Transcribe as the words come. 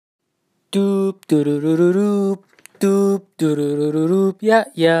Doop doo doo doo doo doop. Doop doo doo doo doo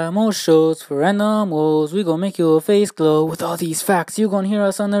doop. Yeah, more shows for random woes. We gon' make your face glow with all these facts. You gon' hear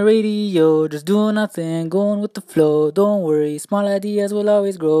us on the radio, just doing nothing, going with the flow. Don't worry, small ideas will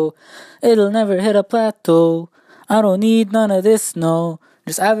always grow. It'll never hit a plateau. I don't need none of this, no.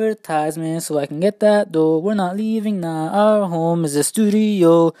 Just advertisement so I can get that dough. We're not leaving now, our home is a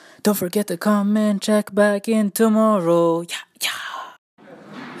studio. Don't forget to come and check back in tomorrow. Yeah.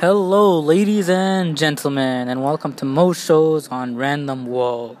 Hello, ladies and gentlemen, and welcome to most shows on Random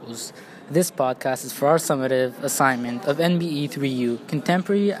Woes. This podcast is for our summative assignment of NBE 3U,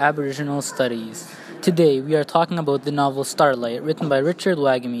 Contemporary Aboriginal Studies. Today, we are talking about the novel Starlight, written by Richard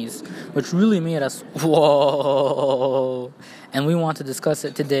Wagamese, which really made us whoa, and we want to discuss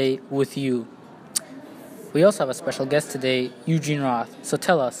it today with you. We also have a special guest today, Eugene Roth. So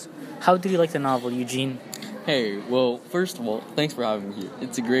tell us, how did you like the novel, Eugene? Hey, well, first of all, thanks for having me here.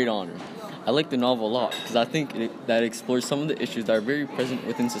 It's a great honor. I like the novel a lot because I think that it explores some of the issues that are very present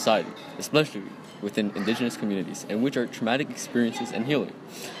within society, especially within indigenous communities, and which are traumatic experiences and healing.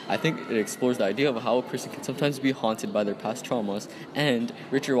 I think it explores the idea of how a person can sometimes be haunted by their past traumas, and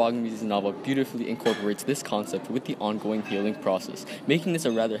Richard Wagamese's novel beautifully incorporates this concept with the ongoing healing process, making this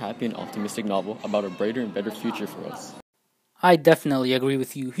a rather happy and optimistic novel about a brighter and better future for us. I definitely agree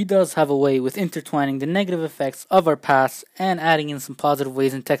with you. He does have a way with intertwining the negative effects of our past and adding in some positive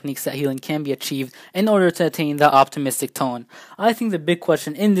ways and techniques that healing can be achieved in order to attain that optimistic tone. I think the big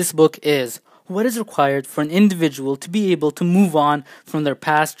question in this book is, what is required for an individual to be able to move on from their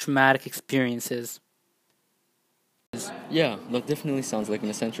past traumatic experiences? Yeah, that definitely sounds like an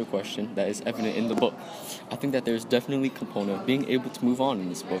essential question that is evident in the book. I think that there's definitely a component of being able to move on in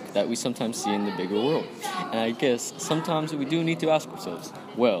this book that we sometimes see in the bigger world. And I guess sometimes we do need to ask ourselves,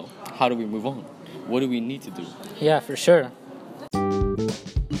 well, how do we move on? What do we need to do? Yeah, for sure.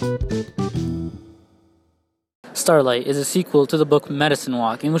 Starlight is a sequel to the book Medicine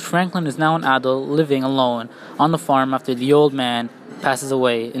Walk, in which Franklin is now an adult living alone on the farm after the old man passes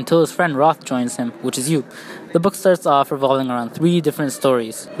away until his friend Roth joins him, which is you. The book starts off revolving around three different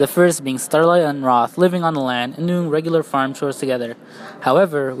stories, the first being Starlight and Roth living on the land and doing regular farm chores together.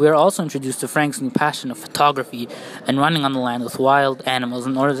 However, we are also introduced to Frank's new passion of photography and running on the land with wild animals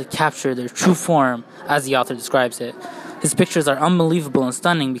in order to capture their true form, as the author describes it. His pictures are unbelievable and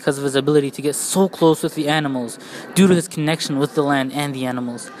stunning because of his ability to get so close with the animals due to his connection with the land and the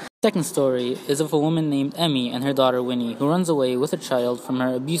animals. The second story is of a woman named Emmy and her daughter Winnie, who runs away with a child from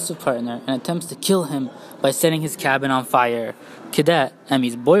her abusive partner and attempts to kill him by setting his cabin on fire. Cadet,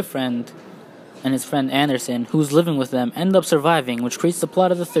 Emmy's boyfriend, and his friend Anderson, who's living with them, end up surviving, which creates the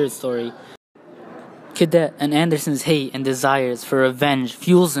plot of the third story. Cadet and Anderson's hate and desires for revenge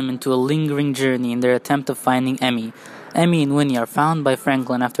fuels them into a lingering journey in their attempt of finding Emmy. Emmy and Winnie are found by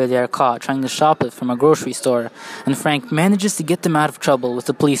Franklin after they are caught trying to shoplift from a grocery store, and Frank manages to get them out of trouble with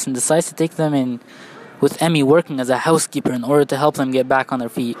the police and decides to take them in, with Emmy working as a housekeeper in order to help them get back on their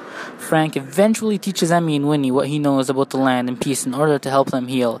feet. Frank eventually teaches Emmy and Winnie what he knows about the land and peace in order to help them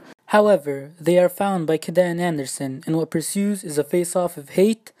heal. However, they are found by Cadet and Anderson, and what pursues is a face-off of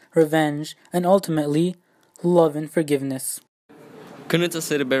hate, revenge, and ultimately, love and forgiveness. Couldn't have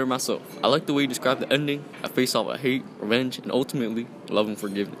said it better myself. I like the way you described the ending, a face-off of hate, revenge, and ultimately, love and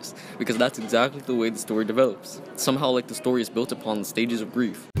forgiveness. Because that's exactly the way the story develops. Somehow like the story is built upon the stages of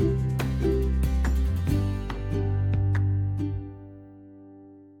grief.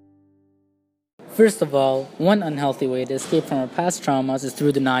 First of all, one unhealthy way to escape from her past traumas is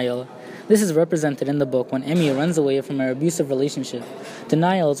through denial. This is represented in the book when Emmy runs away from her abusive relationship.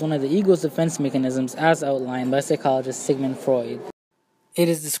 Denial is one of the ego's defense mechanisms as outlined by psychologist Sigmund Freud. It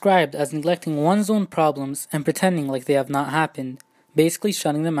is described as neglecting one's own problems and pretending like they have not happened, basically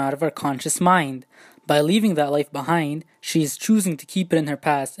shutting them out of our conscious mind. By leaving that life behind, she is choosing to keep it in her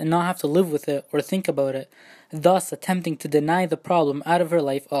past and not have to live with it or think about it, thus attempting to deny the problem out of her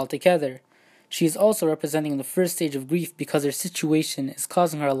life altogether. She is also representing the first stage of grief because her situation is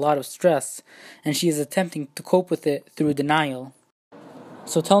causing her a lot of stress, and she is attempting to cope with it through denial.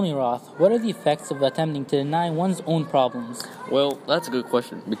 So tell me, Roth, what are the effects of attempting to deny one's own problems? Well, that's a good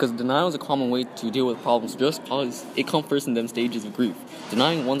question, because denial is a common way to deal with problems just because it comes first in them stages of grief.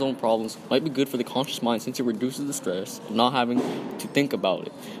 Denying one's own problems might be good for the conscious mind since it reduces the stress of not having to think about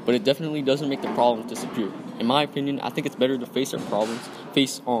it, but it definitely doesn't make the problems disappear. In my opinion, I think it's better to face our problems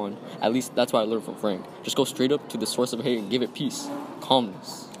face on. At least that's what I learned from Frank. Just go straight up to the source of hate and give it peace,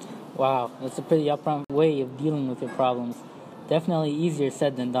 calmness. Wow, that's a pretty upfront way of dealing with your problems. definitely easier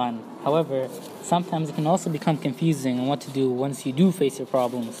said than done. However, sometimes it can also become confusing on what to do once you do face your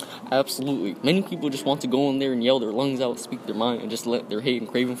problems. Absolutely. Many people just want to go in there and yell their lungs out, speak their mind, and just let their hate and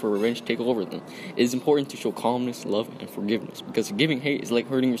craving for revenge take over them. It is important to show calmness, love, and forgiveness, because giving hate is like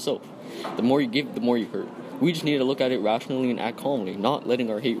hurting yourself. The more you give, the more you hurt. We just need to look at it rationally and act calmly, not letting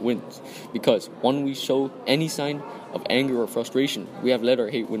our hate win. Because when we show any sign of anger or frustration, we have let our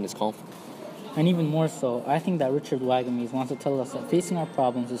hate win this conflict. And even more so, I think that Richard Wagamies wants to tell us that facing our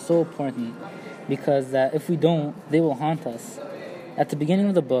problems is so important because that if we don't, they will haunt us. At the beginning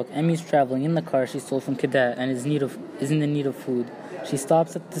of the book, Emmy's traveling in the car she stole from Cadet and is in the need of food. She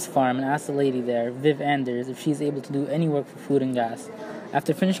stops at this farm and asks the lady there, Viv Anders, if she is able to do any work for food and gas.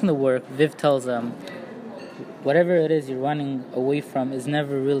 After finishing the work, Viv tells them, whatever it is you're running away from is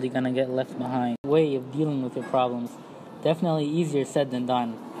never really going to get left behind. Way of dealing with your problems. Definitely easier said than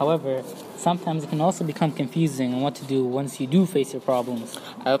done. However, sometimes it can also become confusing on what to do once you do face your problems.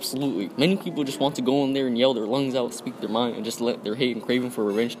 Absolutely. Many people just want to go in there and yell their lungs out, speak their mind, and just let their hate and craving for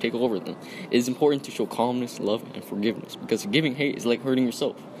revenge take over them. It is important to show calmness, love, and forgiveness, because giving hate is like hurting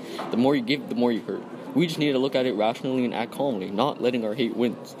yourself. The more you give, the more you hurt. We just need to look at it rationally and act calmly, not letting our hate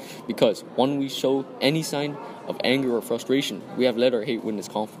win. Because when we show any sign of anger or frustration, we have let our hate win this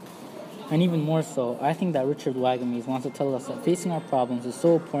conflict. And even more so, I think that Richard Wagamies wants to tell us that facing our problems is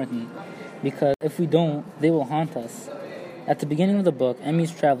so important because if we don't, they will haunt us. At the beginning of the book,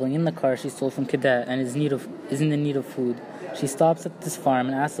 Emmy's traveling in the car she stole from Cadet and is in the need of food. She stops at this farm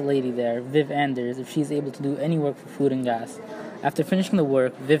and asks the lady there, Viv Anders, if she is able to do any work for food and gas. After finishing the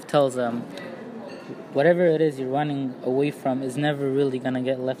work, Viv tells them, whatever it is you're running away from is never really going to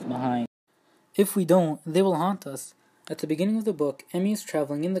get left behind. If we don't, they will haunt us. At the beginning of the book, Emmy is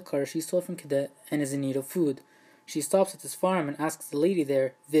traveling in the car she stole from Cadet and is in need of food. She stops at this farm and asks the lady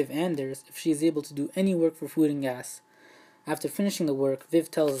there, Viv Anders, if she is able to do any work for food and gas. After finishing the work,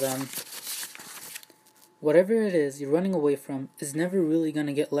 Viv tells them, whatever it is you're running away from is never really going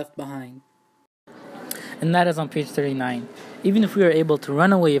to get left behind. And that is on page 39. Even if we are able to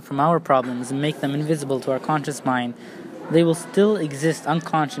run away from our problems and make them invisible to our conscious mind, they will still exist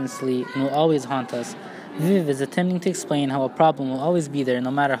unconsciously and will always haunt us. Viv is attempting to explain how a problem will always be there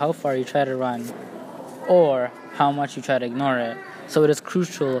no matter how far you try to run, or how much you try to ignore it. So it is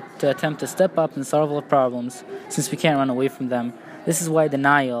crucial to attempt to step up and solve our problems, since we can't run away from them. This is why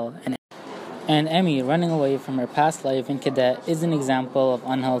denial and Emmy running away from her past life in Cadet is an example of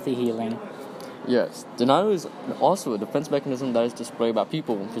unhealthy healing. Yes, denial is also a defense mechanism that is displayed by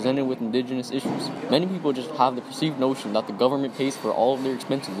people when presented with indigenous issues. Many people just have the perceived notion that the government pays for all of their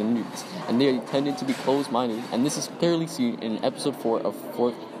expenses and needs, and they tended to be closed-minded, and this is clearly seen in episode 4 of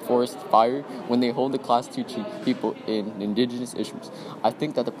Forest Fire when they hold the class teaching people in indigenous issues. I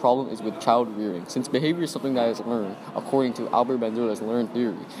think that the problem is with child rearing, since behavior is something that is learned. According to Albert Bandura's learned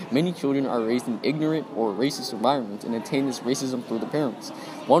theory, many children are raised in ignorant or racist environments and attain this racism through the parents.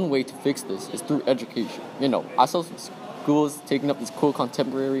 One way to fix this is through education. I saw some schools taking up this cool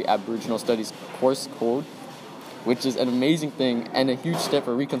contemporary Aboriginal studies course called, which is an amazing thing and a huge step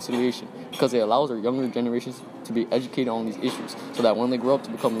for reconciliation because it allows our younger generations to be educated on these issues so that when they grow up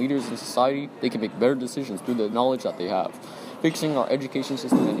to become leaders in society, they can make better decisions through the knowledge that they have. Fixing our education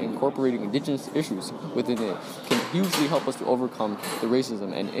system and incorporating indigenous issues within it can hugely help us to overcome the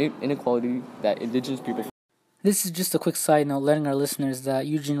racism and inequality that indigenous people face. This is just a quick side note letting our listeners that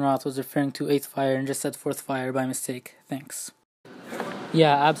Eugene Roth was referring to 8th Fire and just said 4th Fire by mistake. Thanks.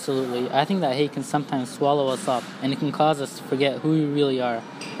 Yeah, absolutely. I think that hate can sometimes swallow us up, and it can cause us to forget who we really are.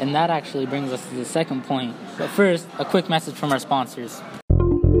 And that actually brings us to the second point. But first, a quick message from our sponsors.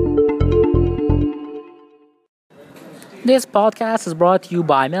 This podcast is brought to you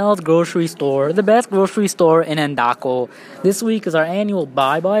by Mel's Grocery Store, the best grocery store in Endako. This week is our annual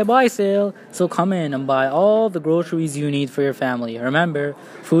buy sale, so come in and buy all the groceries you need for your family. Remember,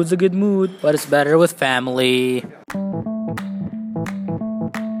 food's a good mood, but it's better with family.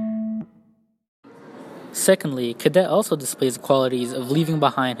 Secondly, Cadet also displays the qualities of leaving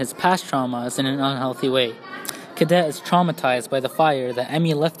behind his past traumas in an unhealthy way. Cadet is traumatized by the fire that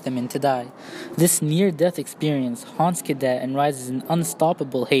Emmy left them in to die. This near-death experience haunts Cadet and rises an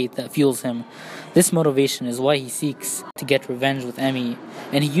unstoppable hate that fuels him. This motivation is why he seeks to get revenge with Emmy,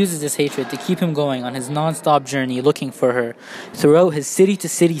 and he uses this hatred to keep him going on his non-stop journey looking for her. Throughout his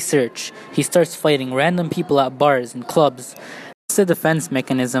city-to-city search, he starts fighting random people at bars and clubs It's a defense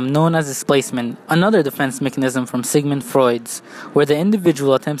mechanism known as displacement, another defense mechanism from Sigmund Freud's, where the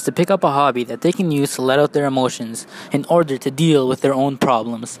individual attempts to pick up a hobby that they can use to let out their emotions in order to deal with their own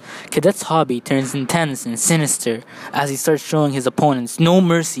problems. Cadet's hobby turns intense and sinister as he starts showing his opponents no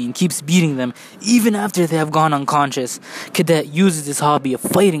mercy and keeps beating them even after they have gone unconscious. Cadet uses his hobby of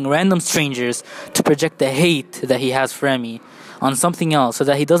fighting random strangers to project the hate that he has for Emmy on something else so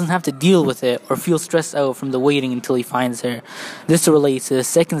that he doesn't have to deal with it or feel stressed out from the waiting until he finds her. This relates to the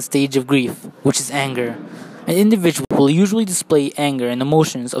second stage of grief, which is anger. An individual will usually display anger and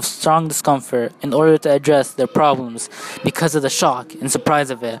emotions of strong discomfort in order to address their problems because of the shock and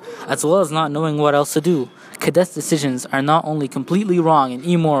surprise of it, as well as not knowing what else to do. Cadets' decisions are not only completely wrong and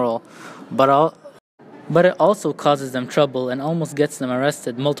immoral, but it also causes them trouble and almost gets them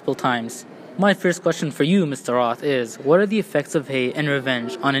arrested multiple times. My first question for you, Mr. Roth, is what are the effects of hate and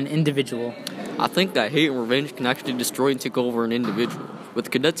revenge on an individual? I think that hate and revenge can actually destroy and take over an individual.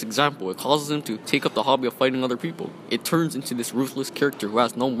 With Cadet's example, it causes him to take up the hobby of fighting other people. It turns into this ruthless character who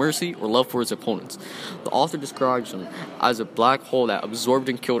has no mercy or love for his opponents. The author describes him as a black hole that absorbed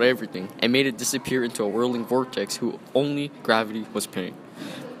and killed everything and made it disappear into a whirling vortex who only gravity was paying.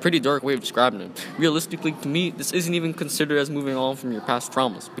 Pretty dark way of describing him. Realistically, to me, this isn't even considered as moving on from your past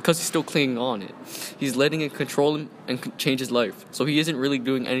traumas because he's still clinging on it. He's letting it control him and change his life. So he isn't really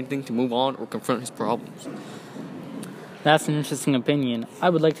doing anything to move on or confront his problems. That's an interesting opinion.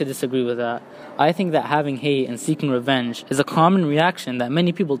 I would like to disagree with that. I think that having hate and seeking revenge is a common reaction that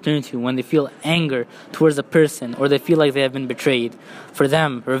many people turn to when they feel anger towards a person or they feel like they have been betrayed. For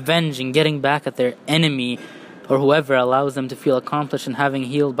them, revenge and getting back at their enemy or whoever allows them to feel accomplished and having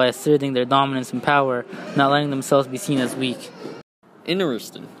healed by asserting their dominance and power, not letting themselves be seen as weak.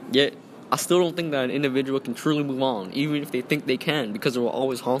 Interesting. Yet, I still don't think that an individual can truly move on, even if they think they can, because it will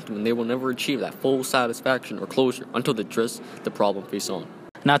always haunt them and they will never achieve that full satisfaction or closure until they address the problem face on.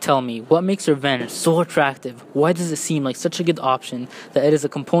 Now tell me, what makes revenge so attractive? Why does it seem like such a good option that it is a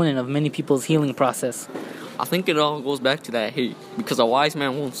component of many people's healing process? I think it all goes back to that hate, because a wise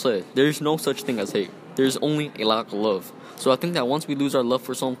man once said, there is no such thing as hate. There's only a lack of love. So I think that once we lose our love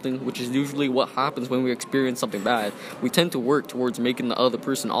for something, which is usually what happens when we experience something bad, we tend to work towards making the other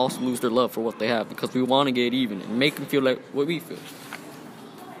person also lose their love for what they have because we want to get even and make them feel like what we feel.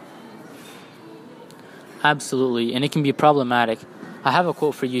 Absolutely, and it can be problematic. I have a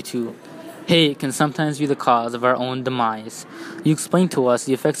quote for you too. Hate can sometimes be the cause of our own demise. You explained to us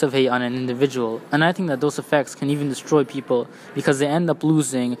the effects of hate on an individual, and I think that those effects can even destroy people because they end up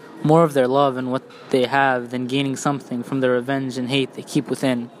losing more of their love and what they have than gaining something from the revenge and hate they keep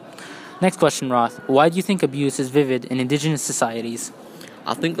within. Next question, Roth. Why do you think abuse is vivid in indigenous societies?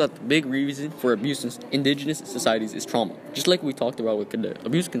 I think that the big reason for abuse in indigenous societies is trauma. Just like we talked about with Cadet,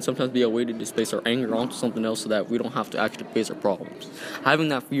 abuse can sometimes be a way to displace our anger onto something else so that we don't have to actually face our problems. Having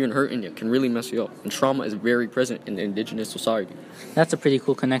that fear and hurt in you can really mess you up, and trauma is very present in the indigenous society. That's a pretty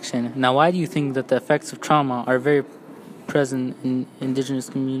cool connection. Now, why do you think that the effects of trauma are very present in indigenous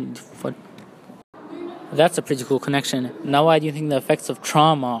communities? That's a pretty cool connection. Now, why do you think the effects of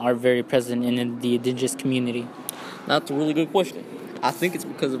trauma are very present in the indigenous community? That's a really good question. I think it's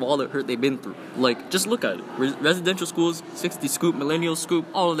because of all the hurt they've been through. Like, just look at it. Residential schools, 60 scoop, millennial scoop,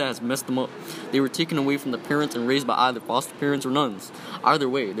 all of that has messed them up. They were taken away from their parents and raised by either foster parents or nuns. Either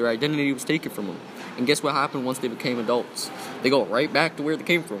way, their identity was taken from them. And guess what happened once they became adults? They go right back to where they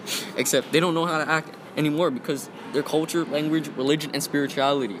came from. Except they don't know how to act anymore because their culture, language, religion, and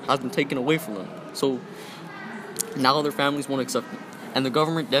spirituality has been taken away from them. So now their families won't accept them. And the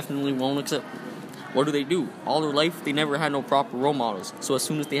government definitely won't accept them. What do? All their life, they never had no proper role models. So as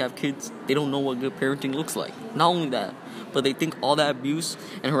soon as they have kids, they don't know what good parenting looks like. Not only that, but they think all that abuse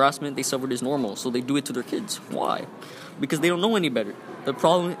and harassment they suffered is normal, so they do it to their kids. Why? Because they don't know any better. The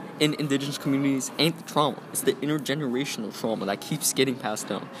problem in indigenous communities ain't the trauma. It's the intergenerational trauma that keeps getting passed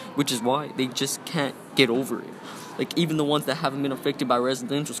down, which is why they just can't get over it. Like, even the ones that haven't been affected by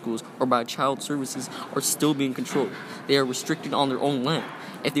residential schools or by child services are still being controlled. They are restricted on their own land.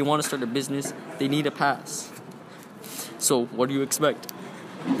 If they want to start a business, they need a pass. So, what do you expect?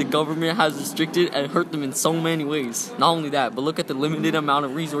 The government has restricted and hurt them in so many ways. Not only that, but look at the limited amount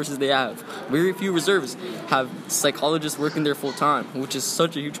of resources they have. Very few reserves have psychologists working there full time, which is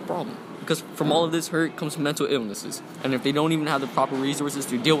such a huge problem. Because from all of this hurt comes mental illnesses. And if they don't even have the proper resources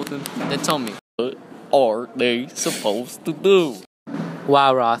to deal with them, then tell me, what are they supposed to do?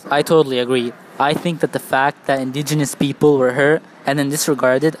 Wow, Roth, I totally agree. I think that the fact that indigenous people were hurt and then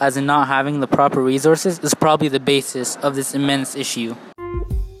disregarded as in not having the proper resources is probably the basis of this immense issue.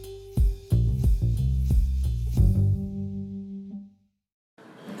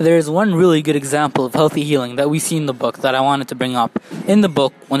 There is one really good example of healthy healing that we see in the book that I wanted to bring up. In the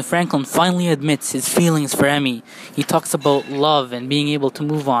book, when Franklin finally admits his feelings for Emmy, he talks about love and being able to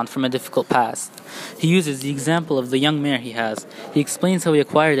move on from a difficult past. He uses the example of the young mare he has. He explains how he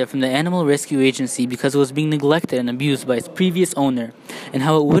acquired it from the Animal Rescue Agency because it was being neglected and abused by its previous owner, and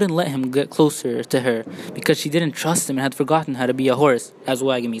how it wouldn't let him get closer to her because she didn't trust him and had forgotten how to be a horse, as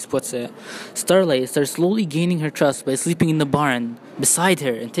Wagamis puts it. Starlight starts slowly gaining her trust by sleeping in the barn beside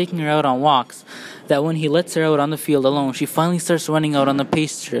her and taking her out on walks, that when he lets her out on the field alone, she finally starts running out on the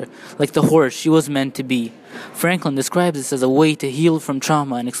pasture like the horse she was meant to be. Franklin describes this as a way to heal from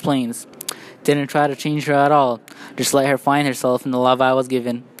trauma and explains, "Didn't try to change her at all, just let her find herself in the love I was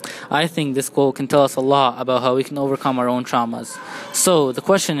given." I think this quote can tell us a lot about how we can overcome our own traumas. So, the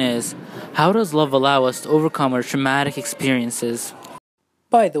question is, how does love allow us to overcome our traumatic experiences?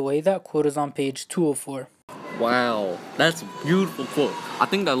 By the way, that quote is on page 204. Wow, that's a beautiful quote. I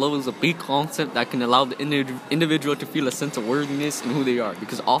think that love is a big concept that can allow the individual to feel a sense of worthiness in who they are,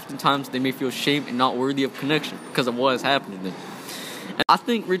 because oftentimes they may feel shame and not worthy of connection because of what has happened to them. And I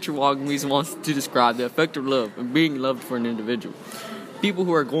think Richard Wagamis wants to describe the effect of love and being loved for an individual. People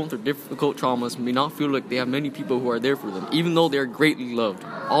who are going through difficult traumas may not feel like they have many people who are there for them, even though they are greatly loved.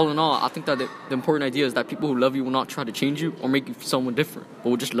 All in all, I think that the important idea is that people who love you will not try to change you or make you someone different,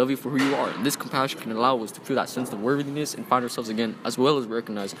 but will just love you for who you are. And this compassion can allow us to feel that sense of worthiness and find ourselves again, as well as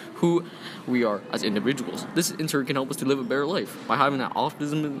recognize who we are as individuals. This in turn can help us to live a better life by having that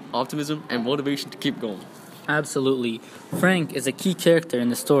optimism and motivation to keep going. Absolutely. Frank is a key character in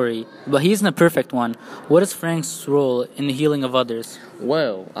the story, but he isn't a perfect one. What is Frank's role in the healing of others?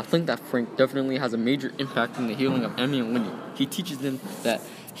 Well, I think that Frank definitely has a major impact in the healing of Emmy and Winnie. He teaches them that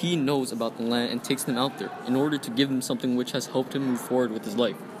he knows about the land and takes them out there in order to give them something which has helped him move forward with his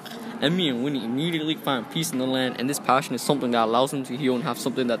life. Emmy and Winnie immediately find peace in the land, and this passion is something that allows them to heal and have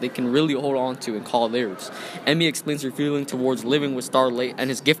something that they can really hold on to and call theirs. Emmy explains her feeling towards living with Starlight and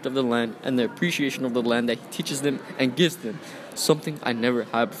his gift of the land and the appreciation of the land that he teaches them and gives them. Something I never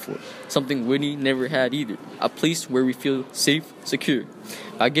had before. Something Winnie never had either. A place where we feel safe, secure.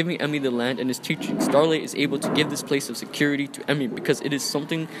 By giving Emmy the land and his teaching, Starlight is able to give this place of security to Emmy because it is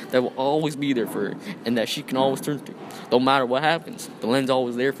something that will always be there for her and that she can always turn to. No matter what happens, the land's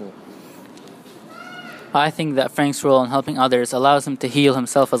always there for her. I think that Frank's role in helping others allows him to heal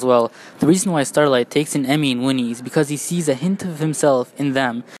himself as well. The reason why Starlight takes in Emmy and Winnie is because he sees a hint of himself in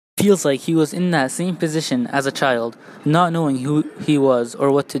them. He feels like he was in that same position as a child, not knowing who he was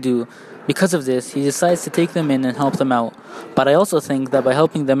or what to do. Because of this, he decides to take them in and help them out. But I also think that by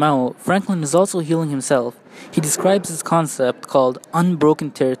helping them out, Franklin is also healing himself. He describes this concept called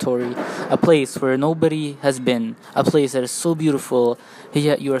unbroken territory, a place where nobody has been, a place that is so beautiful,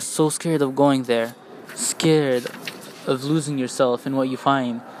 yet you are so scared of going there. Scared of losing yourself in what you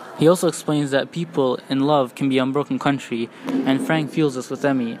find. He also explains that people in love can be unbroken country, and Frank feels this with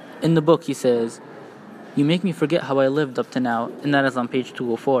Emmy. In the book, he says, "You make me forget how I lived up to now," and that is on page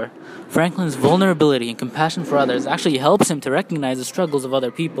 204. Franklin's vulnerability and compassion for others actually helps him to recognize the struggles of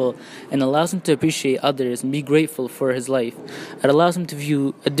other people and allows him to appreciate others and be grateful for his life. It allows him to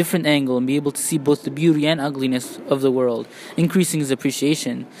view a different angle and be able to see both the beauty and ugliness of the world, increasing his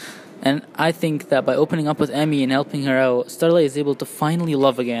appreciation. And I think that by opening up with Emmy and helping her out, Starlight is able to finally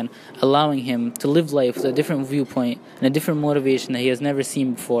love again, allowing him to live life with a different viewpoint and a different motivation that he has never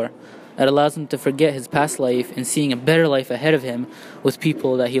seen before. It allows him to forget his past life and seeing a better life ahead of him with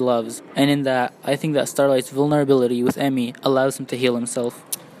people that he loves. And in that, I think that Starlight's vulnerability with Emmy allows him to heal himself.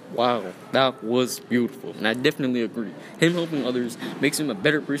 Wow, that was beautiful, and I definitely agree. Him helping others makes him a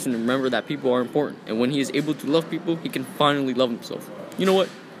better person to remember that people are important, and when he is able to love people, he can finally love himself. You know what?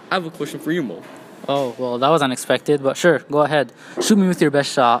 I have a question for you, Mo. Oh, well, that was unexpected, but sure, go ahead. Shoot me with your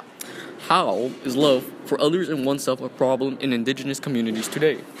best shot. How is love for others and oneself a problem in indigenous communities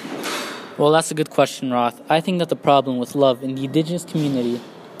today? Well, that's a good question, Roth. I think that the problem with love in the indigenous community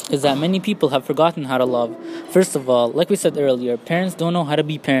is that many people have forgotten how to love. First of all, like we said earlier, parents don't know how to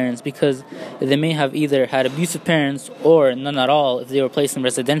be parents because they may have either had abusive parents or none at all if they were placed in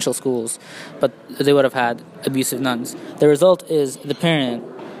residential schools, but they would have had abusive nuns. The result is the parent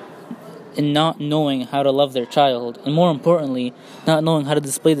in not knowing how to love their child, and more importantly, not knowing how to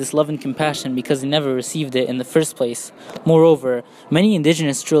display this love and compassion because they never received it in the first place. Moreover, many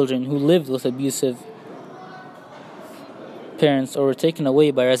indigenous children who lived with abusive parents or were taken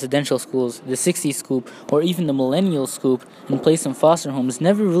away by residential schools, the 60s scoop, or even the millennial scoop, and placed in foster homes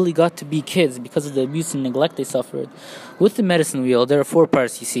never really got to be kids because of the abuse and neglect they suffered. With the medicine wheel, there are 4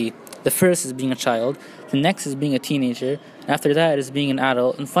 parts you see. The first is being a child, the next is being a teenager, after that it is being an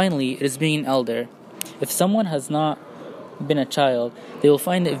adult, and finally it is being an elder. If someone has not been a child, they will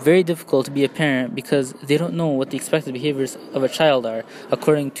find it very difficult to be a parent because they don't know what the expected behaviors of a child are,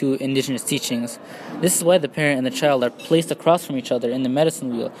 according to indigenous teachings. This is why the parent and the child are placed across from each other in the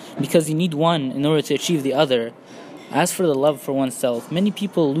medicine wheel, because you need one in order to achieve the other. As for the love for oneself, many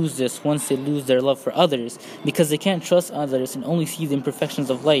people lose this once they lose their love for others, because they can't trust others and only see the imperfections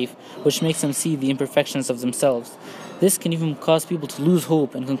of life, which makes them see the imperfections of themselves. This can even cause people to lose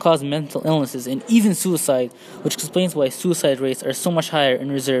hope and can cause mental illnesses and even suicide, which explains why suicide rates are so much higher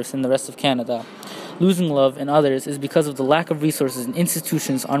in reserves than the rest of Canada. Losing love in others is because of the lack of resources and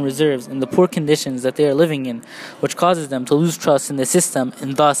institutions on reserves and the poor conditions that they are living in, which causes them to lose trust in the system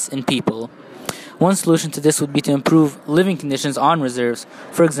and thus in people. One solution to this would be to improve living conditions on reserves.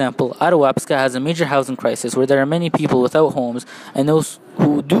 For example, Attawapska has a major housing crisis where there are many people without homes, and those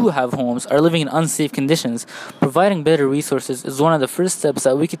who do have homes are living in unsafe conditions. Providing better resources is one of the first steps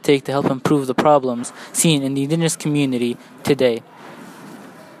that we could take to help improve the problems seen in the indigenous community today.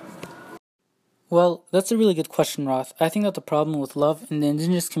 Well, that's a really good question, Roth. I think that the problem with love in the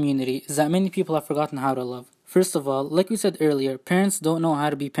indigenous community is that many people have forgotten how to love. First of all, like we said earlier, parents don't know how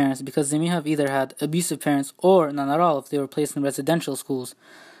to be parents because they may have either had abusive parents or none at all if they were placed in residential schools.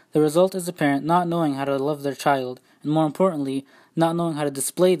 The result is a parent not knowing how to love their child, and more importantly, not knowing how to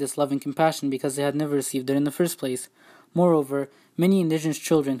display this love and compassion because they had never received it in the first place. Moreover, many indigenous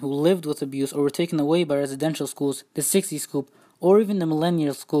children who lived with abuse or were taken away by residential schools, the 60 scoop, or even the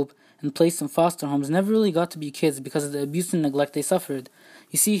millennial scoop, and placed in foster homes never really got to be kids because of the abuse and neglect they suffered.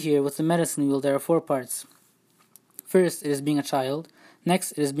 You see here, with the medicine wheel, there are 4 parts. First, it is being a child.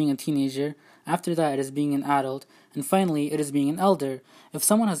 Next, it is being a teenager. After that, it is being an adult. And finally, it is being an elder. If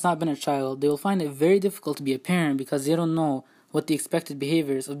someone has not been a child, they will find it very difficult to be a parent because they don't know what the expected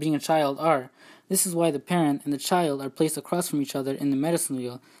behaviors of being a child are. This is why the parent and the child are placed across from each other in the medicine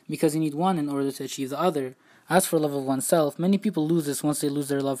wheel, because you need one in order to achieve the other. As for love of oneself, many people lose this once they lose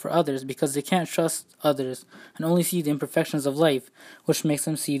their love for others because they can't trust others and only see the imperfections of life, which makes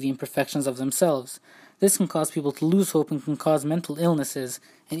them see the imperfections of themselves. This can cause people to lose hope and can cause mental illnesses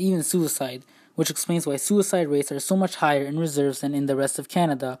and even suicide, which explains why suicide rates are so much higher in reserves than in the rest of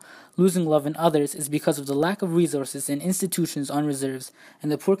Canada. Losing love in others is because of the lack of resources and institutions on reserves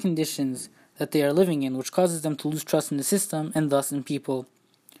and the poor conditions that they are living in, which causes them to lose trust in the system and thus in people.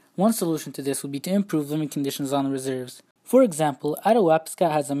 One solution to this would be to improve living conditions on the reserves. For example, Attawapska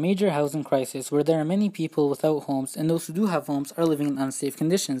has a major housing crisis where there are many people without homes, and those who do have homes are living in unsafe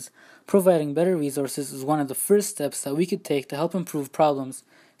conditions. Providing better resources is one of the first steps that we could take to help improve problems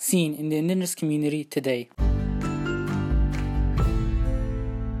seen in the indigenous community today.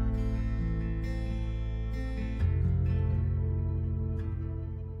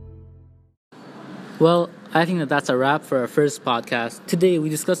 Well, I think that that's a wrap for our first podcast. Today we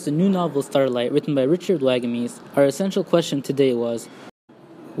discussed the new novel Starlight, written by Richard Wagamese. Our essential question today was,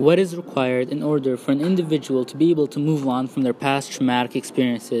 what is required in order for an individual to be able to move on from their past traumatic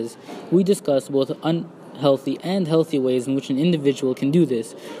experiences? We discussed both unhealthy and healthy ways in which an individual can do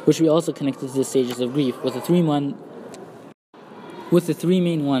this, which we also connected to the stages of grief, with the three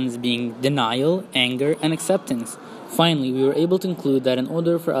main ones being denial, anger, and acceptance. Finally, we were able to conclude that in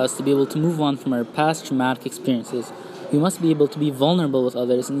order for us to be able to move on from our past traumatic experiences, we must be able to be vulnerable with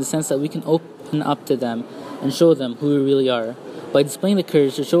others in the sense that we can open up to them and show them who we really are. By displaying the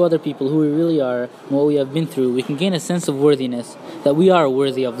courage to show other people who we really are and what we have been through, we can gain a sense of worthiness, that we are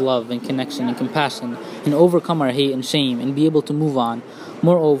worthy of love and connection and compassion, and overcome our hate and shame and be able to move on.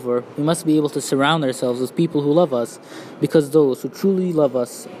 Moreover, we must be able to surround ourselves with people who love us, because those who truly love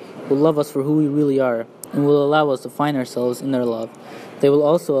us will love us for who we really are, and will allow us to find ourselves in their love. They will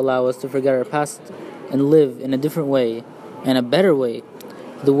also allow us to forget our past and live in a different way, and a better way,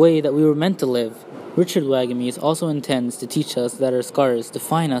 the way that we were meant to live. Richard Wagamese also intends to teach us that our scars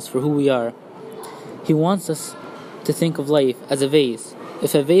define us for who we are. He wants us to think of life as a vase.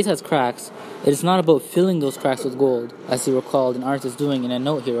 If a vase has cracks, it is not about filling those cracks with gold, as he recalled an artist doing in a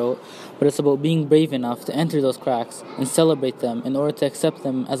note he wrote, but it's about being brave enough to enter those cracks and celebrate them in order to accept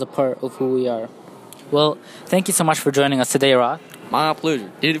them as a part of who we are. Well, thank you so much for joining us today, Roth. My pleasure.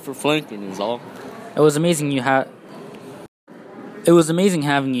 Did it for Franklin is all. It was amazing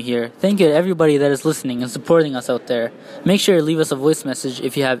having you here. Thank you to everybody that is listening and supporting us out there. Make sure to leave us a voice message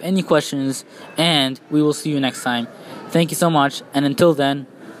if you have any questions, and we will see you next time. Thank you so much, and until then,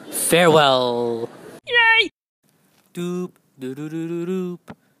 farewell. Yay! Doop, doo-doo-doo-doo-doop,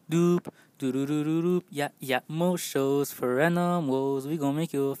 doop, doo-doo-doo-doo-doop. Yeah, more shows for animals. We gon'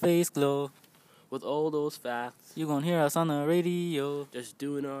 make your face glow. With all those facts, You gon' hear us on the radio. just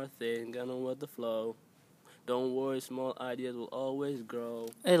doing our thing, going with the flow. Don't worry, small ideas will always grow.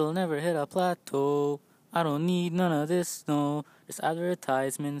 It'll never hit a plateau. I don't need none of this, no. Just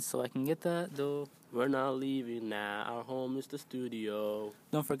advertisements so I can get that dough. We're not leaving now. Our home is the studio.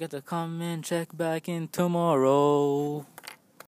 Don't forget to come and check back in tomorrow.